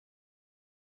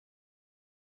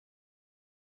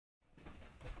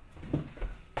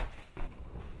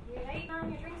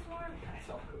man, your drink's warm. It's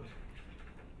all good.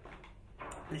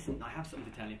 Listen, I have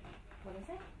something to tell you. What is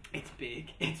it? It's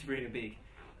big. It's really big.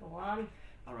 Go on.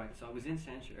 Alright, so I was in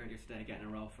Central earlier today getting a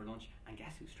roll for lunch, and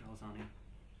guess who strolls on in?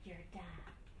 Your dad.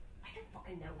 I don't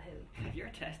fucking know who. You're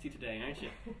testy today, aren't you?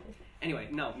 Anyway,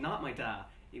 no, not my dad.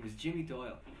 It was Jimmy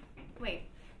Doyle. Wait,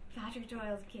 Patrick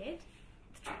Doyle's kid?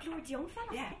 The Drug Lord's young fella?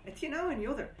 Yeah, it's and the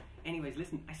other. Anyways,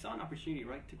 listen, I saw an opportunity,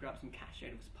 right, to grab some cash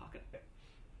out of his pocket.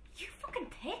 You fucking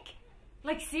thick?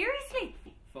 Like, seriously?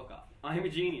 Fuck off. I'm a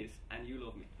genius, and you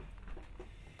love me.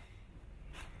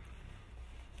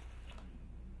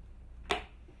 The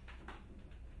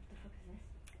fuck is this?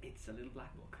 It's a little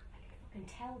black book. I can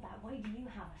fucking tell that. Why do you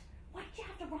have it? Why did you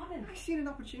have to rob him? I seen an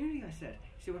opportunity, I said.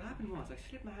 See, what happened was I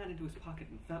slipped my hand into his pocket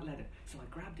and felt leather, so I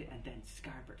grabbed it and then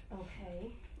scarpered.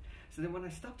 Okay. So then when I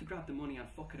stopped to grab the money and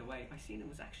fuck it away, I seen it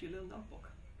was actually a little notebook.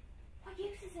 What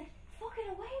use is it? Fuck it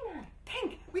away, man.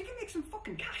 Think! We can make some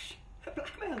fucking cash!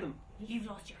 Blackmail them! You've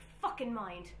lost your fucking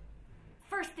mind.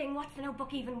 First thing, what's the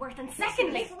notebook even worth? And Listen,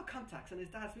 secondly... he's full of contacts and his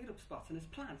dad's meet-up spots and his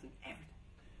plans and everything.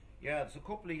 Yeah, there's a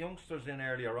couple of youngsters in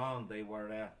earlier on. They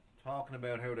were talking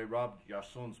about how they robbed your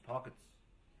son's pockets.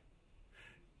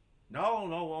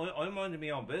 No, I'm minding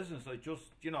my own business. I just,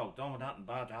 don't want nothing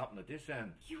bad to happen at this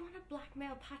end. You want to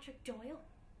blackmail Patrick Doyle?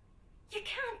 You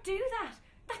can't do that.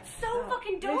 That's so No,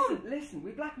 fucking dumb. Listen,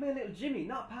 we blackmail little Jimmy,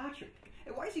 not Patrick.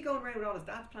 Why is he going around with all his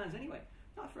dad's plans anyway?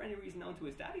 Not for any reason known to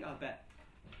his daddy, I'll bet.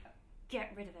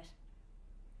 Get rid of it.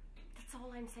 That's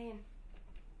all I'm saying.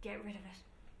 Get rid of it.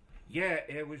 Yeah,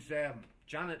 it was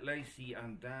Janet Lacey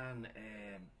and Dan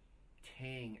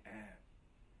Ting.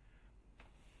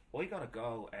 I gotta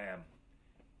go.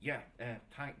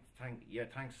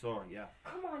 Thanks, sir. Yeah.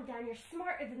 Come on, Dan, you're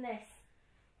smarter than this.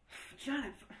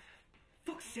 Janet, for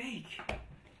fuck's sake.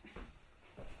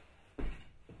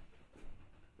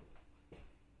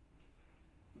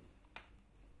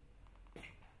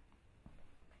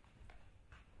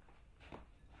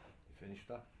 You finished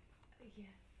that? Yeah.